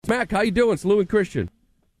Mac, how you doing? It's Lou and Christian.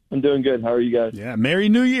 I'm doing good. How are you guys? Yeah, Merry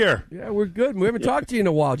New Year. Yeah, we're good. We haven't talked to you in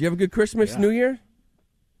a while. Did you have a good Christmas, New Year?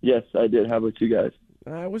 Yes, I did. How about you guys?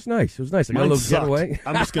 It was nice. It was nice. I got a Mine little sucked. getaway.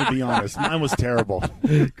 I'm just going to be honest. Mine was terrible.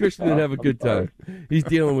 Christian didn't have a good time. He's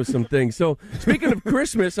dealing with some things. So, speaking of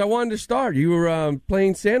Christmas, I wanted to start. You were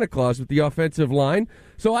playing Santa Claus with the offensive line.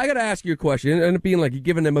 So, I got to ask you a question. It ended up being like you're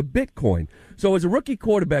giving them a Bitcoin. So, as a rookie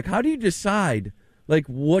quarterback, how do you decide, like,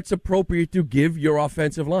 what's appropriate to give your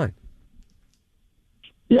offensive line?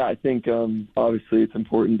 Yeah, I think obviously it's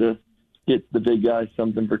important to get the big guys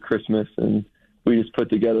something for Christmas, and we just put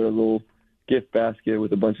together a little gift basket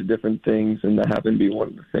with a bunch of different things, and that happened to be one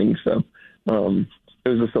of the things. So it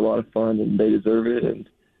was just a lot of fun, and they deserve it. And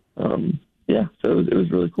so it was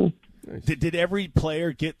really cool. Did every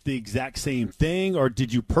player get the exact same thing, or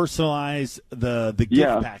did you personalize the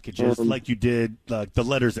gift packages like you did the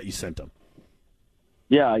letters that you sent them?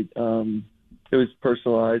 Yeah, it was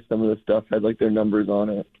personalized. Some of the stuff had like their numbers on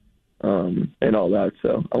it and all that.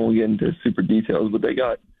 So I won't get into super details, but they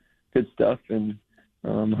got good stuff, and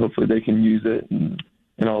hopefully they can use it and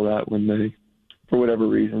all that when they, for whatever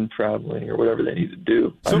reason, traveling or whatever they need to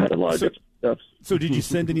do. I had a lot of different stuff. So did you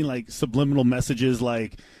send any like subliminal messages,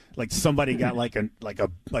 like somebody got like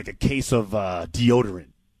a case of deodorant,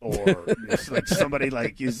 or like somebody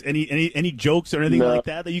like is any jokes or anything like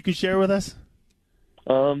that you can share with us?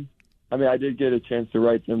 I mean, I did get a chance to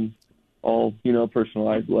write them all,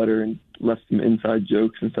 personalized letter and left some inside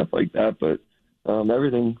jokes and stuff like that. But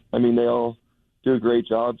everything, I mean, they all do a great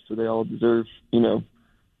job, so they all deserve,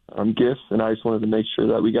 gifts. And I just wanted to make sure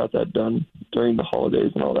that we got that done during the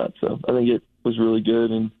holidays and all that. So I think it was really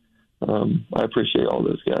good, and I appreciate all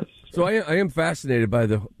those guys. So I am fascinated by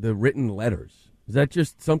the written letters. Is that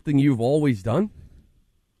just something you've always done?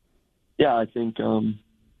 Yeah, I think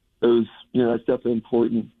those, that's definitely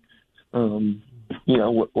important. When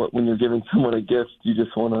you're giving someone a gift, you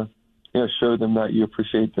just want to, show them that you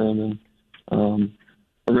appreciate them, and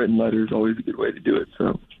a written letter is always a good way to do it.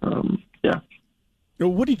 So, yeah.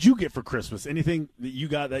 What did you get for Christmas? Anything that you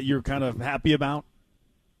got that you're kind of happy about?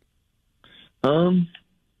 Yeah,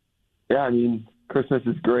 I mean, Christmas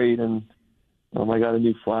is great, and I got a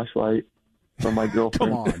new flashlight from my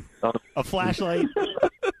girlfriend. Come on, a flashlight?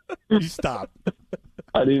 You stop.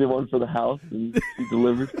 I needed one for the house, and she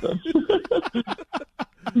delivered stuff.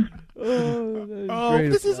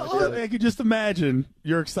 This is awesome. I could just imagine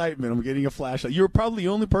your excitement. I'm getting a flashlight. You're probably the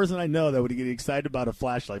only person I know that would get excited about a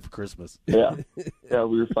flashlight for Christmas. Yeah,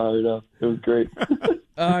 we were fired up. It was great.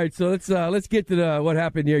 All right, so let's get to what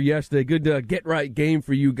happened here yesterday. Good get-right game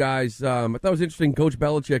for you guys. I thought it was interesting. Coach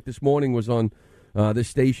Belichick this morning was on this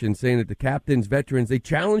station saying that the captains, veterans, they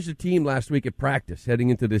challenged the team last week at practice heading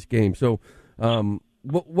into this game. So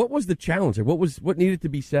what was the challenge? What needed to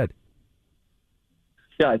be said?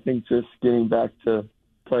 Yeah, I think just getting back to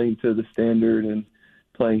playing to the standard and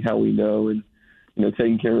playing how we know, and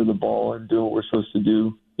taking care of the ball and doing what we're supposed to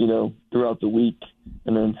do, throughout the week,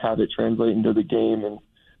 and then have it translate into the game.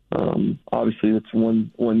 And obviously, it's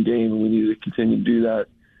one game, and we need to continue to do that.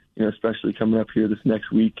 Especially coming up here this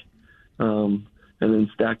next week, and then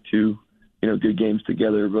stack two, good games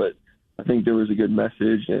together. But I think there was a good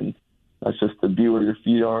message, and that's just to be where your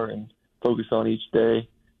feet are and focus on each day.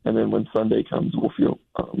 And then when Sunday comes, we'll feel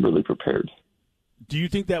really prepared. Do you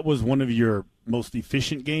think that was one of your most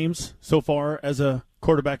efficient games so far as a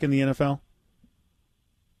quarterback in the NFL?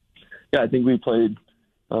 Yeah, I think we played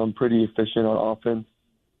pretty efficient on offense.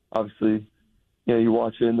 Obviously, you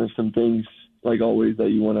watch it, and there's some things, like always, that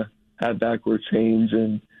you want to have back or change.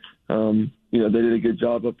 And, they did a good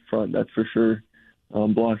job up front, that's for sure,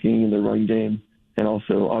 blocking in the run game, and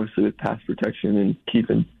also, obviously, with pass protection and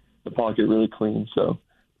keeping the pocket really clean. So,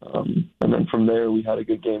 and then from there, we had a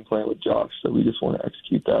good game plan with Josh, so we just want to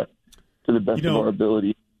execute that to the best of our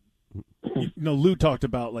ability. Lou talked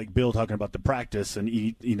about, like Bill talking about the practice, and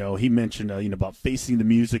he mentioned about facing the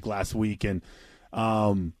music last week, and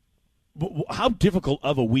how difficult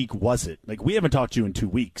of a week was it? Like, we haven't talked to you in 2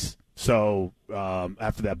 weeks, so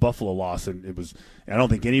after that Buffalo loss, and I don't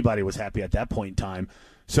think anybody was happy at that point in time.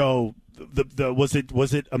 So was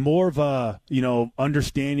it a more of a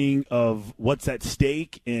understanding of what's at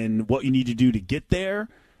stake and what you need to do to get there?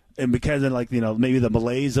 And because of maybe the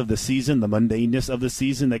malaise of the season, the mundaneness of the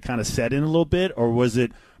season that kind of set in a little bit, or was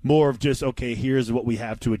it more of just, okay, here's what we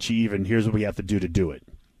have to achieve and here's what we have to do it?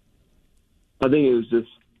 I think it was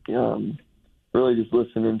just really just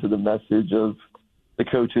listening to the message of the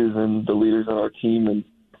coaches and the leaders on our team,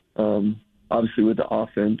 and obviously with the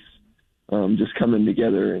offense just coming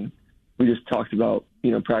together, and we just talked about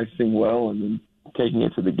practicing well and then taking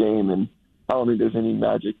it to the game. And I don't think there's any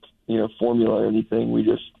magic formula or anything. We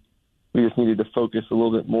just we just needed to focus a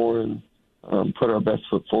little bit more and put our best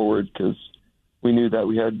foot forward because we knew that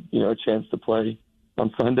we had, a chance to play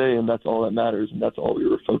on Sunday, and that's all that matters, and that's all we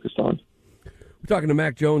were focused on. We're talking to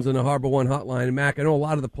Mac Jones on the Harbor One Hotline. And, Mac, I know a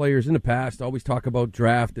lot of the players in the past always talk about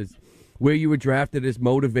draft as where you were drafted as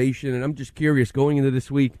motivation, and I'm just curious, going into this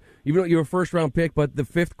week, even though you were a first-round pick, but the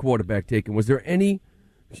fifth quarterback taken, was there any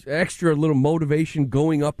extra little motivation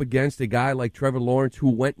going up against a guy like Trevor Lawrence who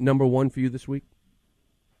went number one for you this week?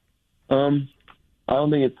 I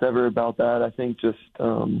don't think it's ever about that. I think just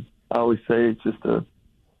I always say it's just a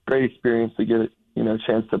great experience to get a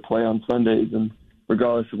chance to play on Sundays, and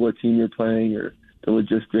regardless of what team you're playing or the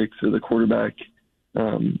logistics or the quarterback,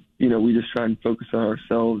 we just try and focus on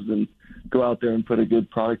ourselves and go out there and put a good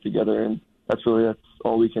product together, and that's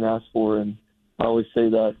all we can ask for. And I always say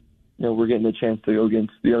that we're getting a chance to go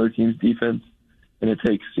against the other team's defense, and it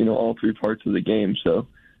takes all three parts of the game. So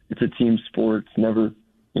it's a team sport. It's never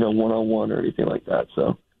one-on-one or anything like that.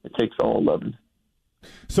 So it takes all 11.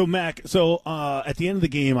 So, Mac, at the end of the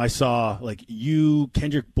game, I saw, you,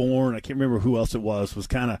 Kendrick Bourne, I can't remember who else it was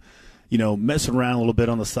kind of, messing around a little bit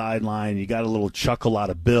on the sideline. You got a little chuckle out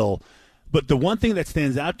of Bill. But the one thing that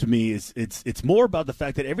stands out to me is it's more about the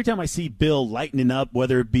fact that every time I see Bill lightening up,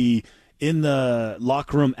 whether it be in the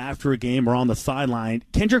locker room after a game or on the sideline,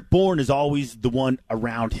 Kendrick Bourne is always the one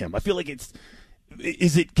around him. I feel like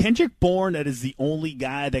is it Kendrick Bourne that is the only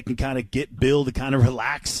guy that can kind of get Bill to kind of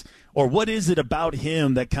relax? Or what is it about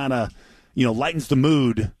him that kind of, lightens the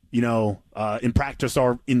mood, in practice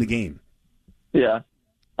or in the game? Yeah,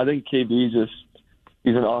 I think KB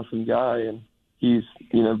he's an awesome guy, and he's,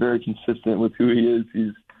 very consistent with who he is.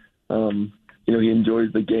 He's, he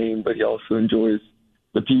enjoys the game, but he also enjoys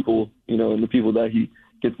the people, and the people that he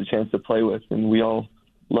gets the chance to play with. And we all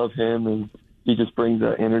love him, and he just brings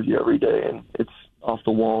that energy every day, and it's off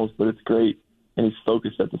the walls, but it's great, and he's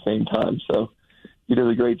focused at the same time. So he does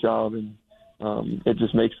a great job, and it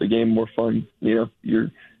just makes the game more fun. You're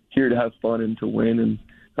here to have fun and to win,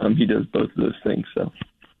 and he does both of those things. So,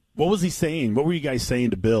 what was he saying? What were you guys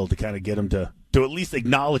saying to Bill to kind of get him to at least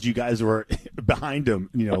acknowledge you guys were behind him,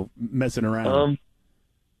 messing around?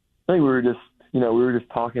 I think we were just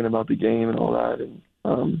talking about the game and all that,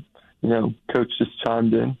 and Coach just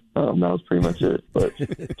chimed in. That was pretty much it. But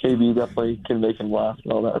KB definitely can make him laugh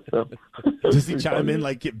and all that. So does he chime in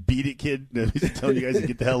like "Beat it, kid"? He's telling you guys to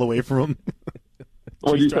get the hell away from him.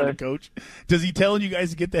 What do you trying say? To coach? Does he telling you guys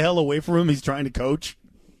to get the hell away from him? He's trying to coach.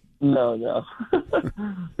 No.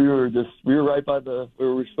 we were right by where we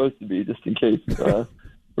were supposed to be, just in case.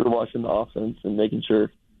 We were watching the offense and making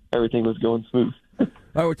sure everything was going smooth. All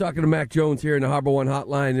right, we're talking to Mac Jones here in the Harbor One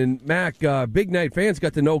Hotline. And, Mac, Big Night fans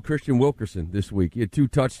got to know Christian Wilkerson this week. He had 2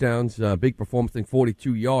 touchdowns, big performance, I think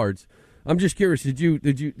 42 yards. I'm just curious, did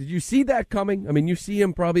you see that coming? I mean, you see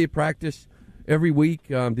him probably at practice every week.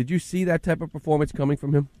 Did you see that type of performance coming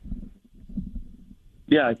from him?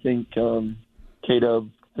 Yeah, I think K-Dub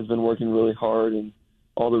has been working really hard, and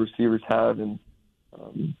all the receivers have. And,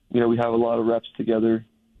 we have a lot of reps together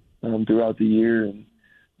throughout the year, and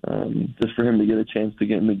just for him to get a chance to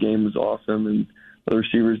get in the game was awesome, and the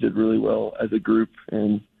receivers did really well as a group.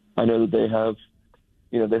 And I know that they have,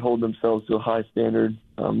 they hold themselves to a high standard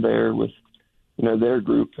there with, their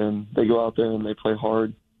group, and they go out there and they play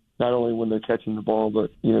hard, not only when they're catching the ball,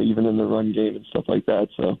 but, even in the run game and stuff like that.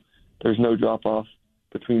 So there's no drop-off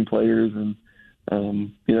between players, and,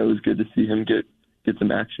 it was good to see him get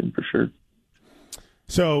some action for sure.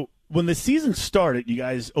 So when the season started, you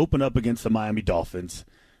guys open up against the Miami Dolphins.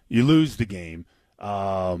 You lose the game,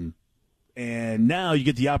 and now you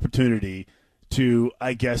get the opportunity to,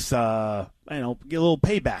 I guess, get a little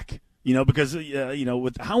payback. Because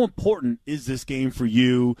with how important is this game for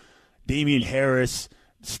you, Damian Harris,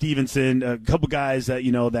 Stevenson, a couple guys that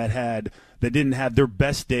that didn't have their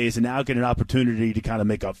best days, and now get an opportunity to kind of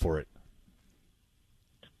make up for it.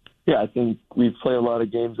 Yeah, I think we've played a lot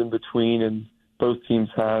of games in between, and both teams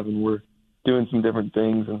have, and we're doing some different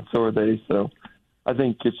things, and so are they. So I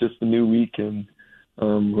think it's just a new week, and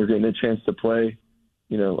we're getting a chance to play,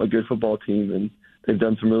 a good football team, and they've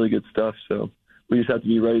done some really good stuff. So we just have to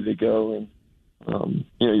be ready to go. And,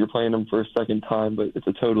 you're playing them for a second time, but it's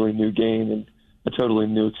a totally new game and a totally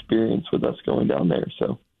new experience with us going down there.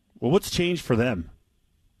 So, well, what's changed for them?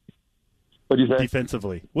 What do you say?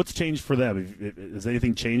 Defensively, what's changed for them? Has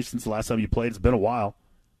anything changed since the last time you played? It's been a while.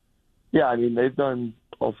 Yeah, I mean, they've done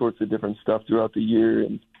all sorts of different stuff throughout the year,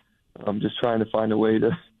 and just trying to find a way to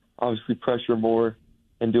obviously pressure more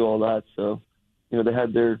and do all that. So,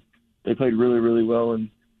 they played really, really well and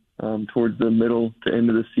towards the middle to end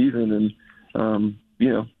of the season, and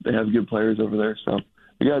they have good players over there. So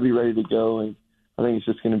we got to be ready to go, and I think it's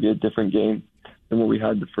just going to be a different game than what we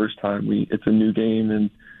had the first time. It's a new game,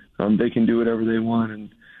 and they can do whatever they want,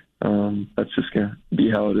 and that's just going to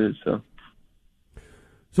be how it is.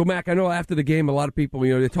 So, Mac, I know after the game, a lot of people,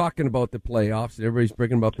 they're talking about the playoffs. Everybody's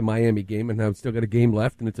bringing about the Miami game, and I've still got a game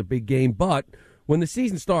left, and it's a big game. But when the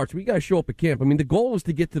season starts, we got to show up at camp. I mean, the goal is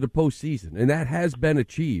to get to the postseason, and that has been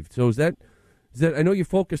achieved. So is that? I know you're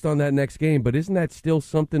focused on that next game, but isn't that still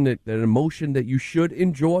something that an emotion that you should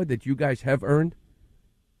enjoy, that you guys have earned?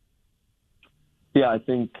 Yeah, I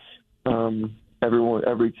think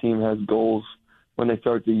every team has goals when they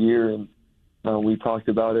start the year, and we talked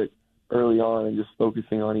about it early on and just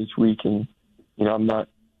focusing on each week. And, I'm not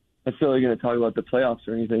necessarily going to talk about the playoffs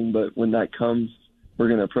or anything, but when that comes, we're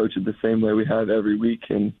going to approach it the same way we have every week.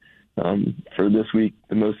 And for this week,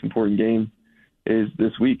 the most important game is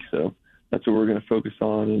this week. So that's what we're going to focus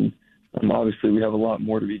on. And obviously we have a lot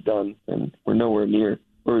more to be done, and we're nowhere near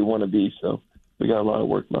where we want to be. So we got a lot of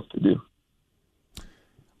work left to do.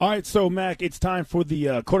 All right, so, Mac, it's time for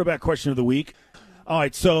the quarterback question of the week. All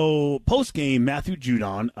right, so post-game, Matthew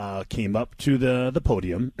Judon came up to the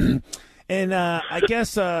podium, and I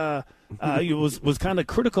guess he was kind of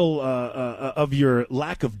critical of your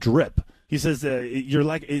lack of drip. He says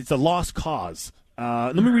it's a lost cause.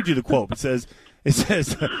 Let me read you the quote. It says,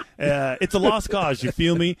 it's a lost cause, you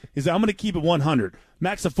feel me? He said, I'm going to keep it 100.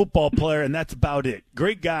 Mac's a football player, and that's about it.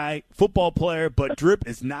 Great guy, football player, but drip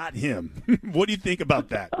is not him. What do you think about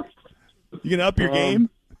that? You going to up your game?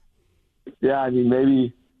 Yeah, I mean,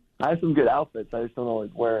 maybe I have some good outfits. I just don't always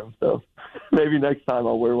wear them. So maybe next time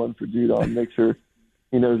I'll wear one for Judon, make sure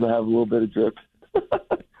he knows I have a little bit of drip.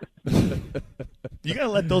 You got to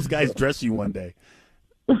let those guys dress you one day.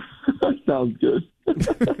 Sounds good.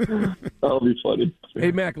 That'll be funny.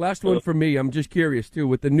 Hey, Mac, last one for me. I'm just curious, too,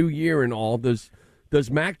 with the new year and all, does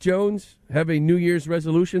Mac Jones have a New Year's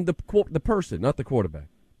resolution? The person, not the quarterback.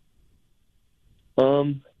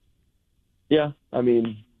 Yeah, I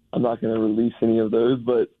mean, I'm not going to release any of those,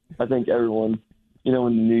 but I think everyone,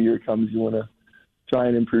 when the new year comes, you want to try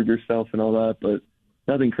and improve yourself and all that, but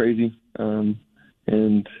nothing crazy. And,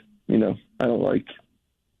 I don't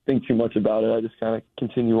think too much about it. I just kind of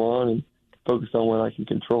continue on and focus on what I can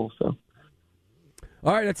control. So.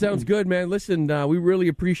 All right, that sounds good, man. Listen, we really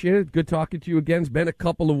appreciate it. Good talking to you again. It's been a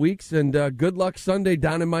couple of weeks, and good luck Sunday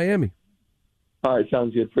down in Miami. All right,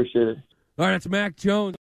 sounds good. Appreciate it. All right, that's Mac Jones.